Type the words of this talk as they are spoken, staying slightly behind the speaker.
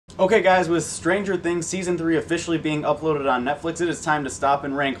Okay guys, with Stranger Things Season 3 officially being uploaded on Netflix, it is time to stop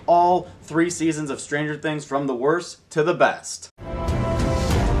and rank all 3 seasons of Stranger Things from the worst to the best.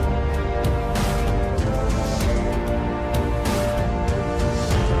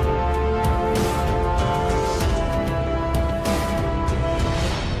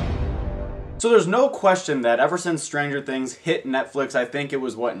 So there's no question that ever since Stranger Things hit Netflix, I think it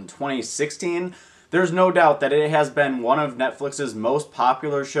was, in 2016? There's no doubt that it has been one of Netflix's most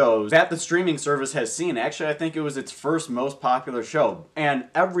popular shows that the streaming service has seen. Actually, I think it was its first most popular show, and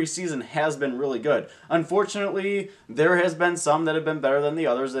every season has been really good. Unfortunately, there has been some that have been better than the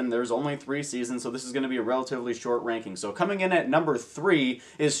others, and there's only 3 seasons, so this is going to be a relatively short ranking. So coming in at number 3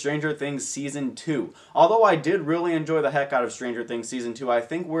 is Stranger Things Season 2. Although I did really enjoy the heck out of Stranger Things Season 2, I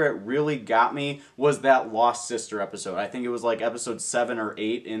think where it really got me was that Lost Sister episode. I think it was like episode 7 or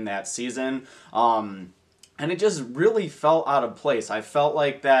 8 in that season. And it just really felt out of place. I felt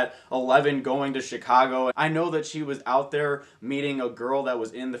like that Eleven going to Chicago. I know that she was out there meeting a girl that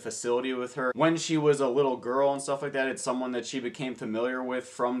was in the facility with her when she was a little girl and stuff like that. It's someone that she became familiar with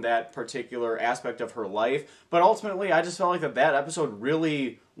from that particular aspect of her life. But ultimately, I just felt like that episode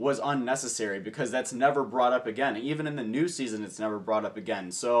really was unnecessary because that's never brought up again. Even in the new season, it's never brought up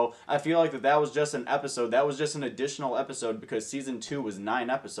again. So I feel like that was just an episode. That was just an additional episode because season 2 was 9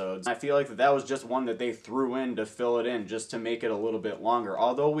 episodes. I feel like that was just one that they threw in to fill it in just to make it a little bit longer.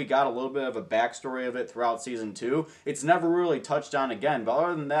 Although we got a little bit of a backstory of it throughout season 2, it's never really touched on again. But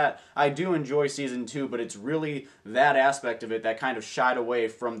other than that, I do enjoy season 2, but it's really that aspect of it that kind of shied away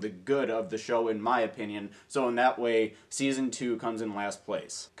from the good of the show, in my opinion. So in that way, season 2 comes in last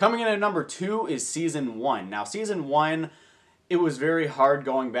place. Coming in at number 2 is Season 1. Now, Season 1, it was very hard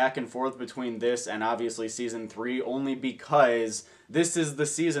going back and forth between this and obviously Season 3, only because this is the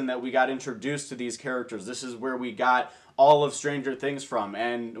season that we got introduced to these characters. This is where we got all of Stranger Things from,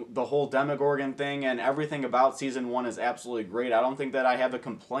 and the whole Demogorgon thing and everything about Season 1 is absolutely great. I don't think that I have a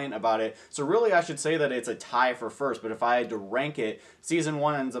complaint about it. So really, I should say that it's a tie for first, but if I had to rank it, Season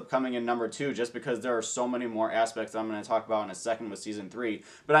 1 ends up coming in number 2 just because there are so many more aspects I'm going to talk about in a second with Season 3.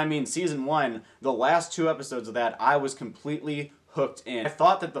 But I mean, Season 1, the last 2 episodes of that, I was completely hooked in. I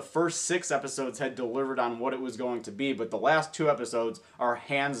thought that the first 6 episodes had delivered on what it was going to be, but the last 2 episodes are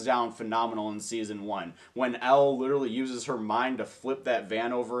hands down phenomenal in Season 1. When Elle literally uses her mind to flip that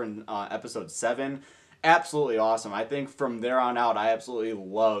van over in episode 7, absolutely awesome. I think from there on out, I absolutely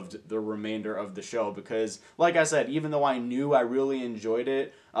loved the remainder of the show because, like I said, even though I knew I really enjoyed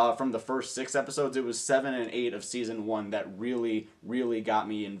it from the first 6 episodes, it was 7 and 8 of Season 1 that really got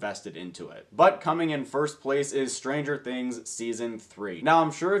me invested into it. But coming in first place is Stranger Things Season 3. Now,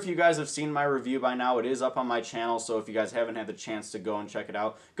 I'm sure if you guys have seen my review by now, it is up on my channel, so if you guys haven't had the chance to go and check it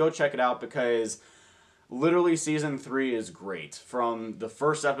out, go check it out because literally, Season 3 is great, from the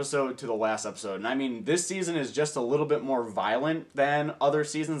first episode to the last episode. And I mean, this season is just a little bit more violent than other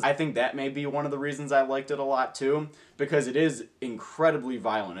seasons. I think that may be one of the reasons I liked it a lot too, because it is incredibly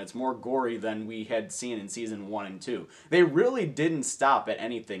violent. It's more gory than we had seen in Season 1 and 2. They really didn't stop at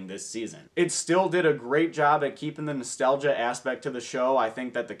anything this season. It still did a great job at keeping the nostalgia aspect to the show. I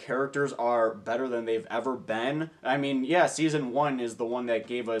think that the characters are better than they've ever been. I mean, yeah, Season 1 is the one that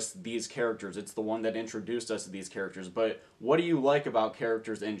gave us these characters. It's the one that introduced us to these characters. But what do you like about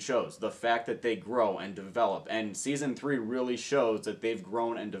characters in shows? The fact that they grow and develop. And Season 3 really shows that they've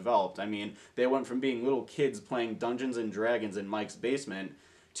grown and developed. I mean, they went from being little kids playing Dungeons and Dragons in Mike's basement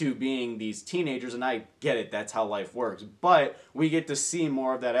to being these teenagers, and I get it, that's how life works, but we get to see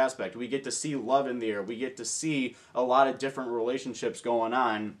more of that aspect. We get to see love in the air. We get to see a lot of different relationships going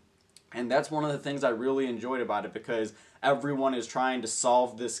on, and that's one of the things I really enjoyed about it, because everyone is trying to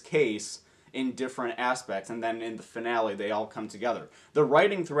solve this case in different aspects, and then in the finale they all come together. The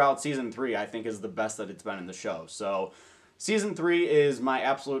writing throughout Season 3 I think is the best that it's been in the show. So Season 3 is my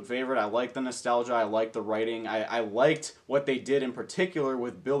absolute favorite. I like the nostalgia, I like the writing, I liked what they did in particular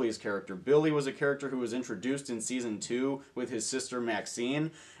with Billy's character. Billy was a character who was introduced in Season 2 with his sister Maxine,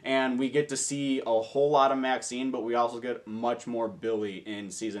 and we get to see a whole lot of Maxine, but we also get much more Billy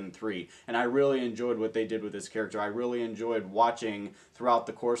in Season 3. And I really enjoyed what they did with this character. I really enjoyed watching throughout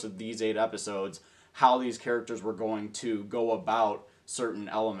the course of these 8 episodes how these characters were going to go about certain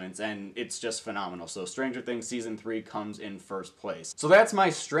elements, and it's just phenomenal. So Stranger Things Season 3 comes in first place. So that's my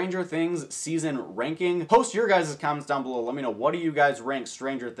Stranger Things season ranking. Post your guys' comments down below. Let me know, what do you guys rank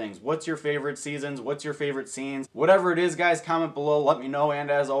Stranger Things? What's your favorite seasons? What's your favorite scenes? Whatever it is, guys, comment below. Let me know, and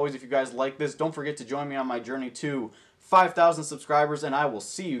as always, if you guys like this, don't forget to join me on my journey to 5,000 subscribers, and I will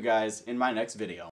see you guys in my next video.